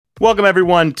Welcome,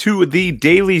 everyone, to the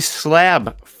Daily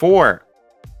Slab for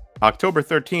October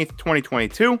 13th,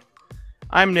 2022.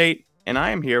 I'm Nate, and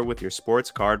I am here with your sports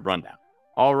card rundown.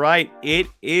 All right, it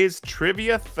is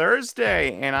Trivia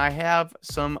Thursday, and I have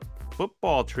some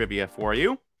football trivia for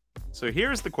you. So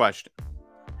here's the question.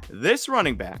 This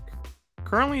running back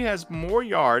currently has more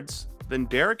yards than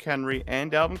Derrick Henry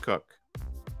and Dalvin Cook.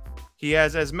 He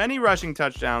has as many rushing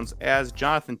touchdowns as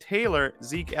Jonathan Taylor,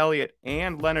 Zeke Elliott,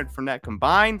 and Leonard Fournette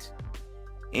combined.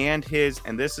 And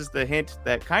this is the hint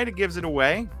that kind of gives it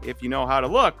away if you know how to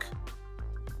look.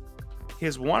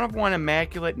 His one-of-one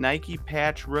immaculate Nike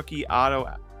patch rookie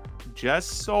auto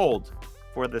just sold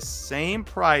for the same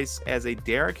price as a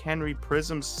Derrick Henry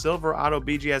Prism Silver Auto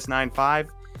BGS 9.5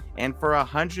 and for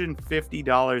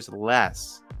 $150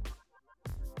 less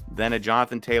than a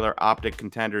Jonathan Taylor Optic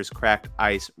Contenders Cracked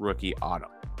Ice rookie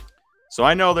auto. So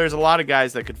I know there's a lot of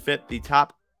guys that could fit the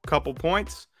top couple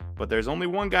points, but there's only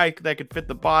one guy that could fit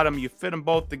the bottom. You fit them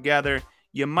both together,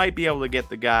 you might be able to get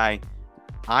the guy.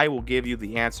 I will give you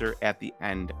the answer at the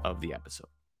end of the episode.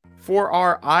 For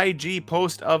our IG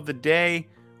post of the day,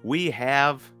 we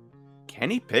have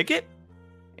Kenny Pickett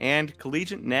and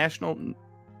Collegiate National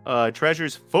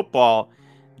Treasures Football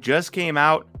just came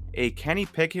out. A Kenny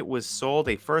Pickett was sold,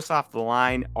 a first off the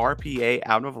line RPA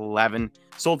out of 11,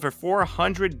 sold for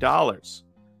 $400.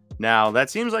 Now, that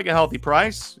seems like a healthy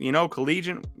price,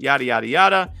 collegiate, yada, yada,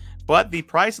 yada. But the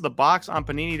price of the box on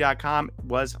Panini.com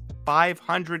was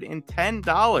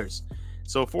 $510.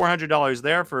 So $400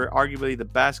 there for arguably the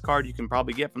best card you can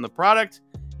probably get from the product.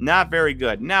 Not very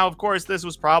good. Now, of course, this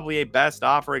was probably a best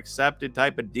offer accepted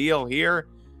type of deal here.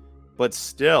 But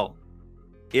still,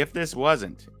 if this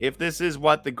is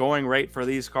what the going rate for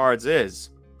these cards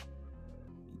is,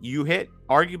 you hit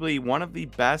arguably one of the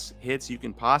best hits you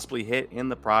can possibly hit in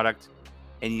the product,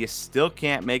 and you still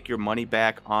can't make your money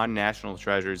back on National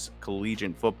Treasures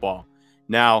Collegiate Football.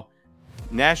 Now,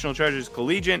 National Treasures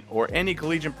Collegiate or any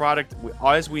collegiate product,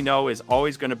 as we know, is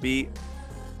always going to be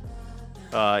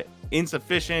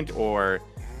insufficient or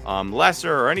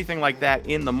lesser or anything like that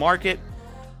in the market.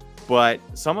 But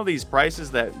some of these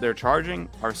prices that they're charging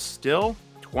are still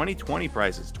 2020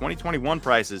 prices, 2021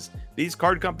 prices. These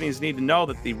card companies need to know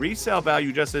that the resale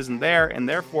value just isn't there, and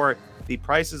therefore the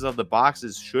prices of the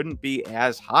boxes shouldn't be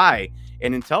as high.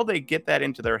 And until they get that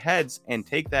into their heads and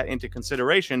take that into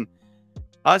consideration,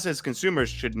 us as consumers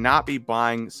should not be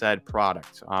buying said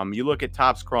product. You look at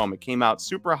Topps Chrome, it came out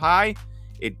super high,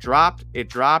 it dropped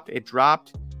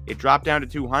down to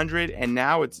 200, and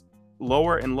now it's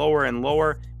lower and lower and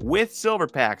lower. With silver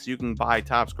packs, you can buy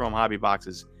Topps Chrome hobby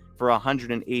boxes for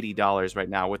 $180 right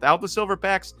now. Without the silver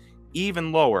packs,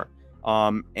 even lower.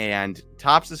 And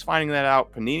Topps is finding that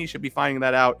out. Panini should be finding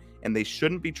that out, and they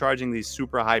shouldn't be charging these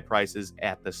super high prices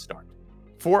at the start.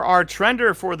 For our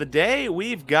trender for the day,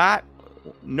 we've got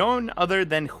none other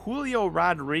than Julio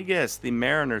Rodriguez, the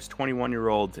Mariners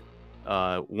 21-year-old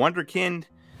wonderkind,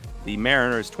 the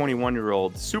Mariners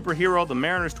 21-year-old superhero, the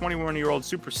Mariners 21-year-old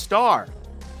superstar,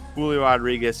 Julio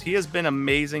Rodriguez. He has been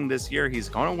amazing this year. He's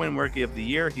going to win Rookie of the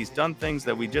Year. He's done things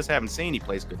that we just haven't seen. He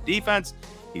plays good defense.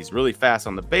 He's really fast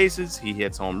on the bases. He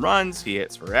hits home runs. He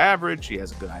hits for average. He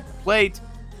has a good eye to plate.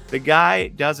 The guy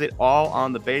does it all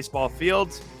on the baseball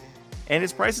fields, and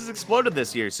his prices exploded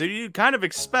this year. So you kind of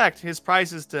expect his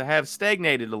prices to have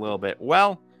stagnated a little bit.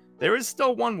 Well, there is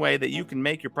still one way that you can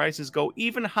make your prices go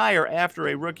even higher after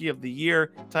a Rookie of the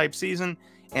Year type season,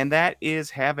 and that is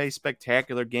have a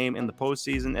spectacular game in the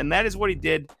postseason. And that is what he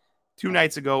did 2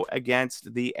 nights ago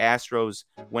against the Astros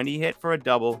when he hit for a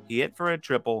double, he hit for a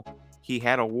triple, he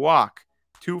had a walk,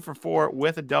 2 for 4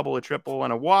 with a double, a triple,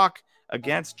 and a walk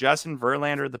against Justin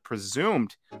Verlander, the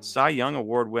presumed Cy Young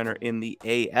Award winner in the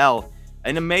AL.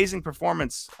 An amazing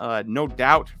performance, no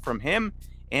doubt, from him.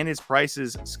 And his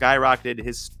prices skyrocketed.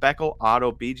 His Speckle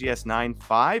Auto BGS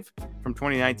 9.5 from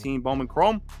 2019 Bowman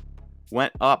Chrome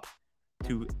went up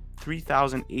to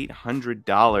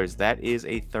 $3,800. That is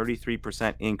a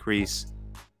 33% increase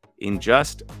in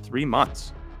just 3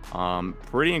 months.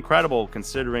 Pretty incredible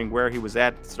considering where he was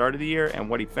at the start of the year and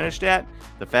what he finished at.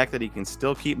 The fact that he can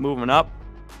still keep moving up,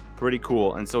 pretty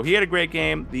cool. And so he had a great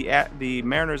game. The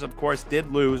Mariners, of course, did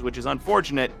lose, which is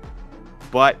unfortunate.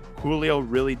 But Julio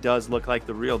really does look like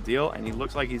the real deal, and he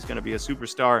looks like he's going to be a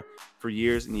superstar for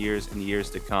years and years and years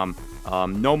to come.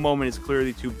 No moment is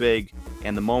clearly too big,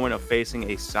 and the moment of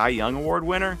facing a Cy Young Award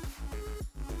winner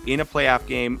in a playoff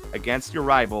game against your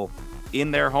rival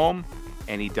in their home,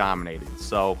 and he dominated.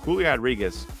 So Julio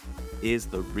Rodriguez is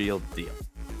the real deal.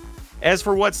 As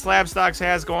for what Slab Stocks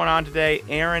has going on today,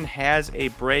 Aaron has a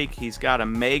break. He's got a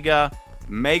mega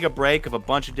mega break of a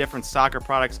bunch of different soccer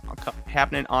products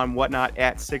happening on Whatnot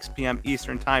at 6 p.m.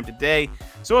 Eastern time today.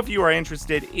 So if you are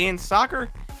interested in soccer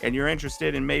and you're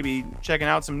interested in maybe checking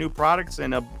out some new products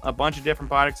and a bunch of different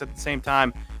products at the same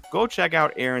time, go check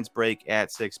out Aaron's break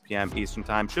at 6 p.m. Eastern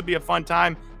time. Should be a fun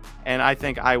time. And I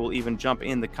think I will even jump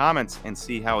in the comments and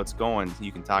see how it's going.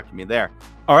 You can talk to me there.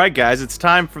 All right, guys, it's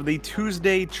time for the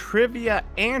Tuesday trivia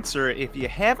answer. If you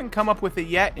haven't come up with it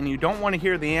yet and you don't want to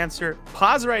hear the answer,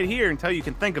 pause right here until you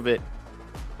can think of it.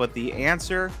 But the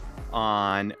answer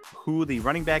on who the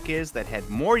running back is that had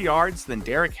more yards than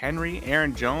Derrick Henry,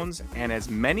 Aaron Jones, and as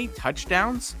many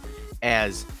touchdowns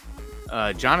as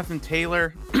Jonathan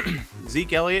Taylor,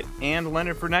 Zeke Elliott, and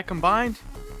Leonard Fournette combined,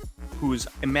 whose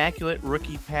immaculate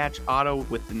rookie patch auto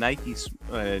with the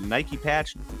Nike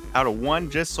patch out of 1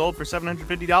 just sold for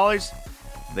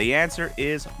 $750? The answer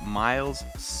is Miles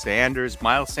Sanders.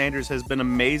 Miles Sanders has been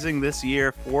amazing this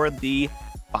year for the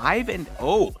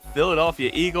 5-0 Philadelphia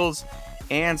Eagles,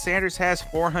 and Sanders has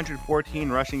 414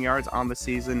 rushing yards on the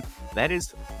season. That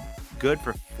is good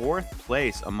for 4th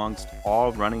place amongst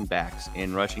all running backs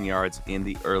in rushing yards in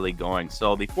the early going.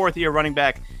 So the 4th-year running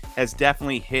back has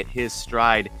definitely hit his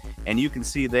stride. And you can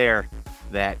see there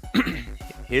that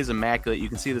his immaculate, you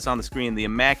can see this on the screen, the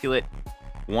immaculate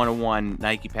 101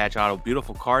 Nike patch auto,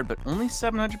 beautiful card, but only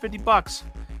 $750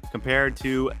 compared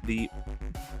to the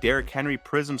Derrick Henry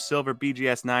Prism Silver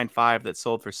BGS 9.5 that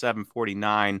sold for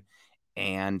 $749,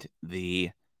 and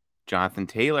the Jonathan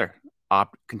Taylor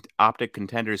Optic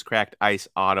Contenders Cracked Ice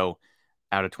auto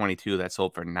out of 22 that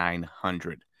sold for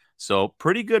 $900. So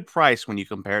pretty good price when you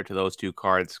compare it to those two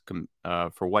cards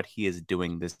for what he is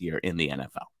doing this year in the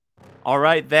NFL. All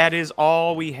right, that is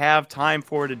all we have time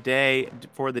for today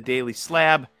for the Daily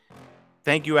Slab.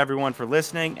 Thank you, everyone, for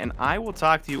listening, and I will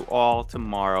talk to you all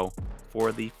tomorrow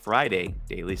for the Friday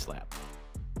Daily Slab.